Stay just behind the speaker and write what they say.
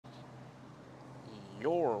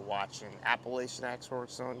You're watching Appalachian Axe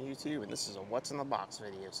Works on YouTube, and this is a What's in the Box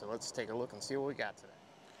video. So let's take a look and see what we got today.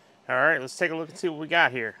 All right, let's take a look and see what we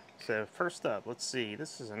got here. So first up, let's see.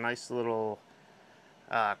 This is a nice little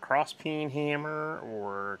cross peen hammer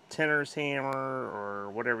or tinner's hammer or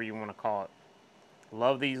whatever you want to call it.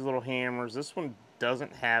 Love these little hammers. This one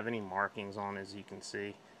doesn't have any markings on it, as you can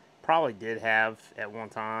see. Probably did have at one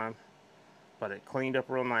time, but it cleaned up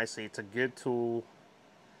real nicely. It's a good tool.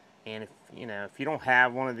 And if you don't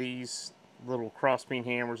have one of these little cross peen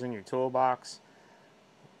hammers in your toolbox,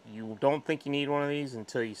 you don't think you need one of these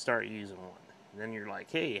until you start using one. And then you're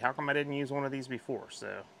like, hey, how come I didn't use one of these before?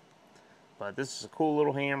 But this is a cool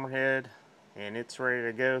little hammerhead, and it's ready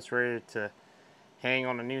to go. It's ready to hang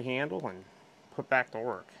on a new handle and put back to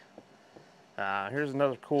work. Here's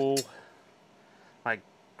another cool, like,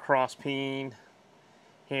 cross peen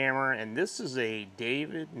hammer, and this is a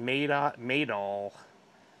David Maydol.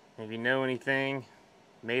 If you know anything,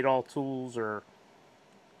 Maydol tools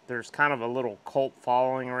there's kind of a little cult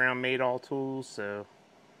following around Maydol tools, so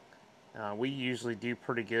we usually do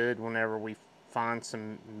pretty good whenever we find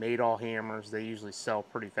some Maydol hammers. They usually sell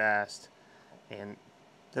pretty fast, and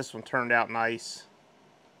this one turned out nice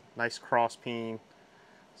cross peen,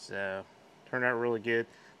 so turned out really good.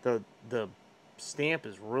 The stamp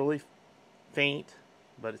is really faint,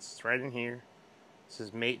 but it's right in here. This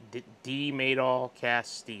is D Maydol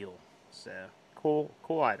cast steel. So cool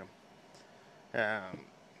item.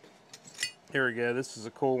 Here we go. This is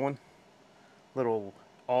a cool one. Little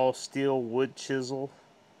all steel wood chisel.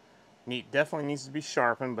 Neat. Definitely needs to be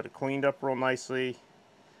sharpened, but it cleaned up real nicely.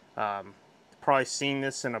 Probably seen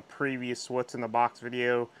this in a previous What's in the Box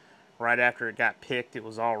video. Right after it got picked, it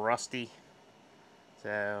was all rusty.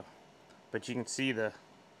 So, but you can see the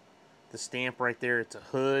stamp right there. It's a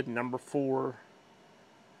hood number 4.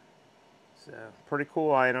 So, pretty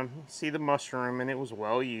cool item. See the mushroom, and it was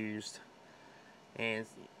well used. And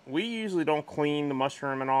we usually don't clean the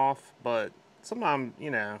mushrooming off, but sometimes,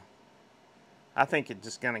 I think it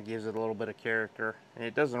just kind of gives it a little bit of character, and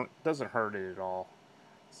it doesn't hurt it at all.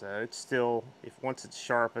 So it's still, once it's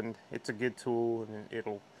sharpened, it's a good tool, and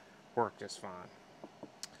it'll work just fine.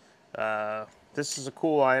 This is a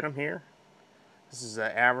cool item here. This is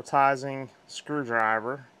an advertising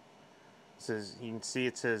screwdriver. You can see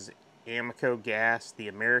it says Amoco Gas, the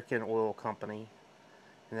American Oil Company.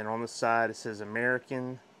 And then on the side it says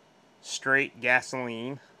American Straight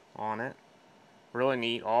Gasoline on it. Really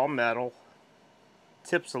neat, all metal.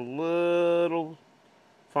 Tip's a little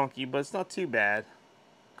funky, but it's not too bad.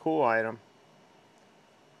 Cool item.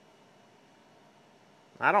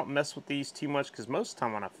 I don't mess with these too much because most of the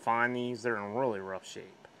time when I find these, they're in really rough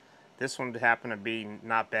shape. This one happened to be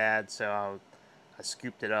not bad, so I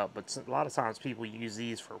scooped it up. But a lot of times people use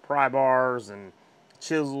these for pry bars and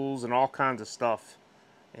chisels and all kinds of stuff,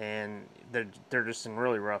 and they're just in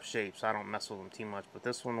really rough shape, so I don't mess with them too much. But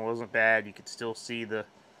this one wasn't bad. You could still see the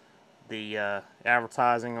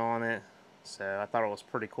advertising on it, so I thought it was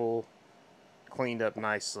pretty cool. Cleaned up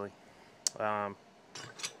nicely.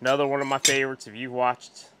 Another one of my favorites. If you've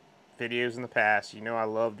watched videos in the past, you know I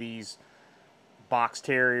love these box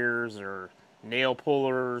terriers or nail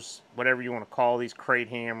pullers, whatever you want to call these crate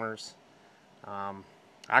hammers.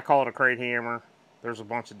 I call it a crate hammer. There's a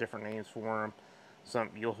bunch of different names for them.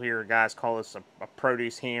 You'll hear guys call this a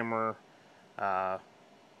produce hammer. A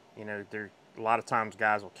lot of times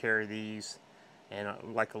guys will carry these and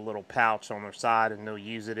like a little pouch on their side, and they'll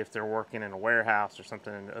use it if they're working in a warehouse or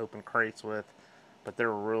something and open crates with. But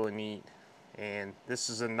they're really neat. And this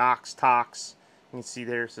is a Knox Tox. You can see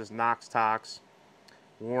there it says Knox Tox.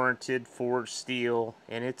 Warranted forged steel,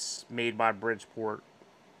 and it's made by Bridgeport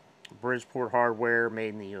hardware, made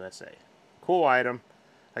in the USA. Cool item.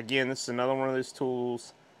 Again, this is another one of those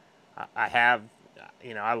tools I have.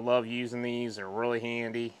 I love using these. They're really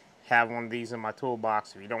handy. Have one of these in my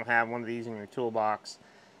toolbox. If you don't have one of these in your toolbox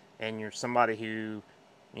and you're somebody who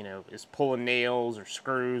is pulling nails or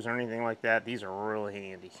screws or anything like that, these are really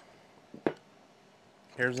handy.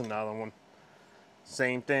 Here's another one.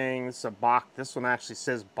 Same thing. This is a box. This one actually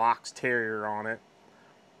says Box Terrier on it.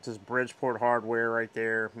 It says Bridgeport hardware right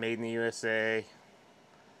there. Made in the USA.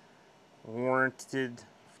 Warranted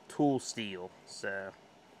tool steel. So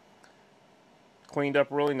cleaned up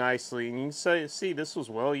really nicely. And you can see this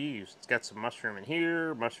was well used. It's got some mushroom in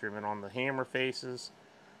here, mushrooming on the hammer faces,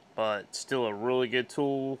 but still a really good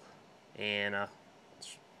tool. And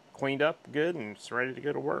it's cleaned up good and it's ready to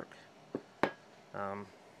go to work.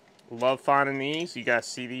 Love finding these. You guys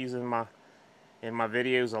see these in my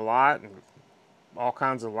videos a lot, and all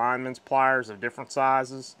kinds of linemen's pliers of different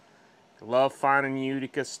sizes. Love finding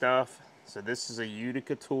Utica stuff. So this is a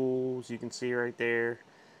Utica tool, as you can see right there.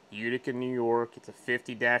 Utica, New York. It's a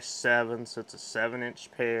 50-7, so it's a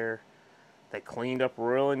 7-inch pair. They cleaned up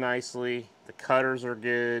really nicely. The cutters are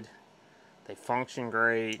good. They function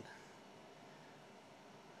great.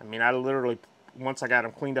 I mean, I literally, once I got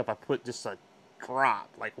them cleaned up, I put just a drop,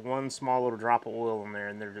 like one small little drop of oil in there,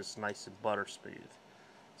 and they're just nice and butter smooth.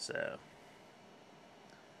 So,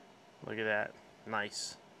 look at that.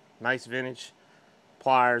 Nice. Nice vintage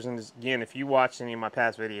pliers. And this, again, if you watch any of my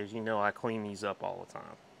past videos, you know I clean these up all the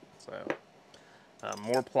time. So,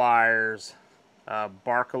 more pliers.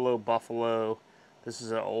 Barkalow Buffalo. This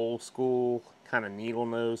is an old school kind of needle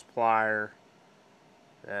nose plier.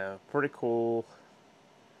 Pretty cool.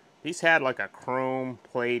 These had like a chrome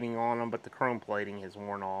plating on them, but the chrome plating has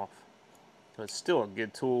worn off. So it's still a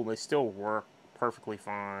good tool. They still work perfectly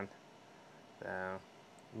fine.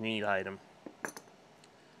 Neat item.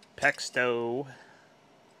 Pexto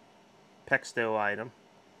item.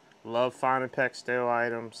 Love finding Pexto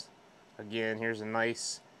items. Again, here's a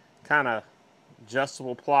nice kind of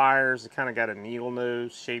adjustable pliers. It kind of got a needle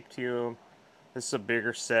nose shape to them. This is a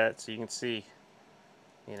bigger set, so you can see,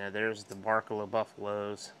 you know, there's the Barkalow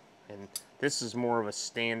Buffaloes. And this is more of a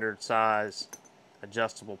standard size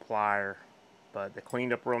adjustable plier. But they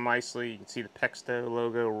cleaned up real nicely. You can see the Pexto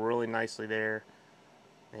logo really nicely there.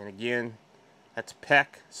 And again, that's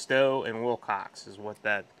Peck, Stowe, and Wilcox is what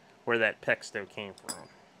where that Pexto came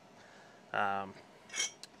from.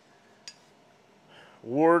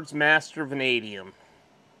 Ward's Master Vanadium.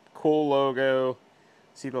 Cool logo.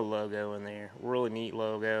 See the logo in there. Really neat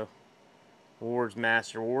logo. Ward's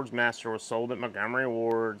Master. Ward's Master was sold at Montgomery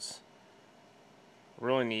Ward's.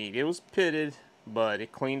 Really neat. It was pitted, but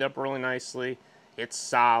it cleaned up really nicely. It's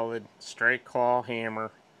solid. Straight claw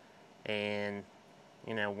hammer. And,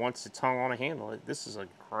 you know, once it's hung on a handle, this is a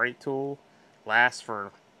great tool. Lasts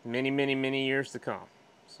for many, many, many years to come.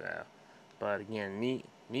 So, but again,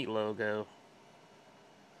 neat logo.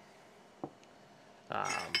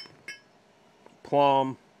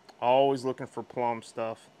 Plumb, always looking for Plumb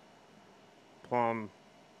stuff. Plumb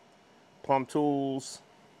tools.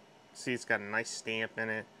 See, it's got a nice stamp in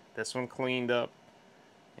it. This one cleaned up.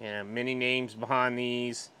 And many names behind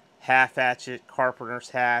these. Half hatchet, carpenter's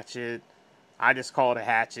hatchet. I just call it a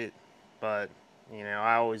hatchet, but you know,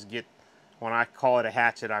 I always get, when I call it a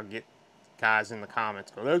hatchet, I'll get guys in the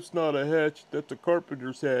comments go, "That's not a hatchet, that's a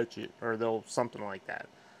carpenter's hatchet," or they'll something like that.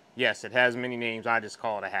 Yes, it has many names. I just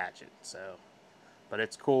call it a hatchet. So, but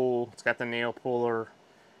it's cool. It's got the nail puller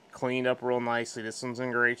cleaned up real nicely. This one's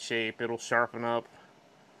in great shape. It'll sharpen up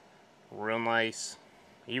real nice.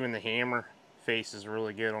 Even the hammer face is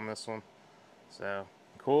really good on this one. So,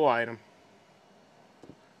 cool item.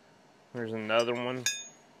 There's another one.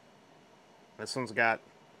 This one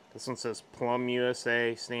says Plumb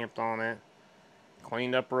USA stamped on it.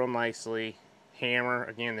 Cleaned up real nicely. Hammer,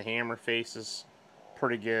 again, the hammer face is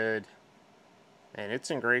pretty good. And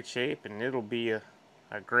it's in great shape, and it'll be a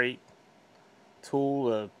great tool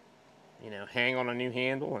to, you know, hang on a new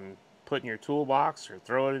handle and put in your toolbox or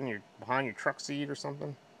throw it in behind your truck seat or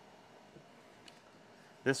something.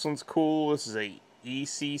 This one's cool. This is a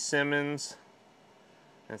EC Simmons.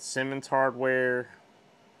 That's Simmons hardware.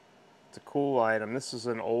 It's a cool item. This is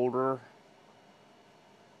an older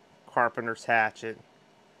carpenter's hatchet.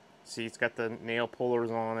 See, it's got the nail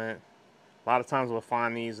pullers on it. A lot of times we'll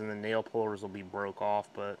find these and the nail pullers will be broke off,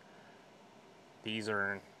 but these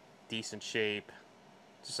are in decent shape.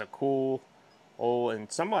 Just a cool old, and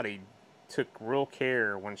somebody took real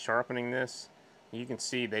care when sharpening this. You can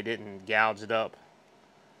see they didn't gouge it up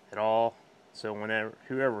at all. So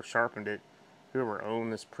whoever sharpened it, whoever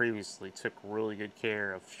owned this previously, took really good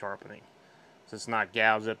care of sharpening. So it's not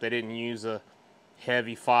gouged up. They didn't use a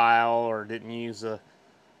heavy file or didn't use a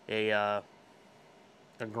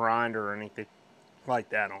grinder or anything like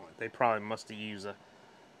that on it. They probably must have used a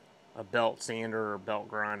belt sander or belt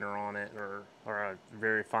grinder on it, or a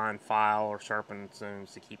very fine file or sharpening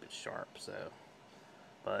stones to keep it sharp. So,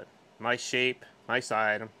 but nice shape, nice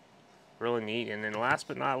item, really neat. And then last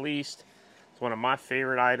but not least, it's one of my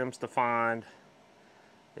favorite items to find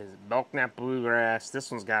is Belknap Bluegrass. This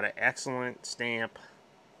one's got an excellent stamp.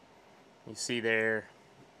 You see there,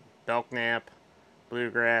 Belknap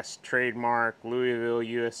Bluegrass trademark, Louisville,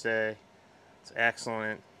 USA. It's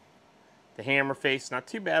excellent. The hammer face, not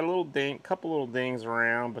too bad. A little ding, couple little dings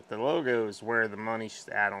around, but the logo is where the money's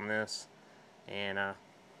at on this. And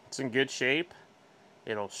it's in good shape.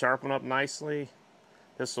 It'll sharpen up nicely.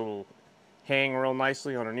 This will hang real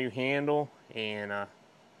nicely on a new handle, and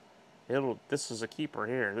this is a keeper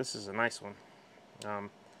here. This is a nice one.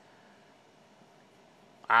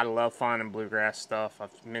 I love finding bluegrass stuff.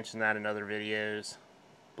 I've mentioned that in other videos.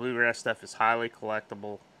 Bluegrass stuff is highly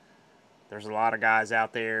collectible. There's a lot of guys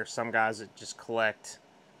out there, some guys that just collect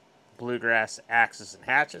bluegrass axes and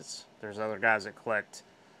hatchets. There's other guys that collect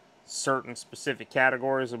certain specific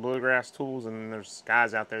categories of bluegrass tools, and then there's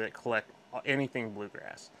guys out there that collect anything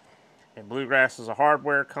bluegrass. And Bluegrass is a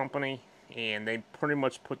hardware company, and they pretty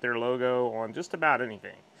much put their logo on just about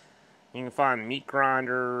anything. You can find meat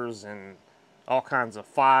grinders and all kinds of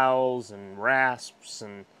files and rasps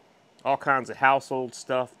and all kinds of household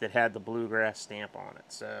stuff that had the Bluegrass stamp on it.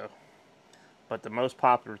 So, but the most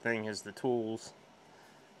popular thing is the tools,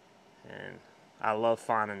 and I love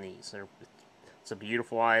finding these. It's a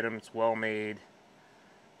beautiful item. It's well made,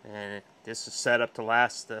 and this is set up to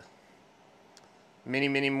last many,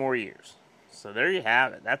 many more years. So there you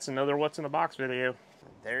have it. That's another What's in the Box video.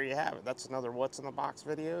 There you have it. That's another What's in the Box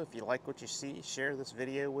video. If you like what you see, share this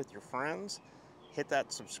video with your friends. Hit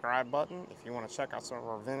that subscribe button. If you want to check out some of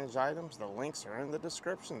our vintage items, the links are in the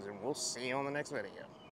descriptions, and we'll see you on the next video.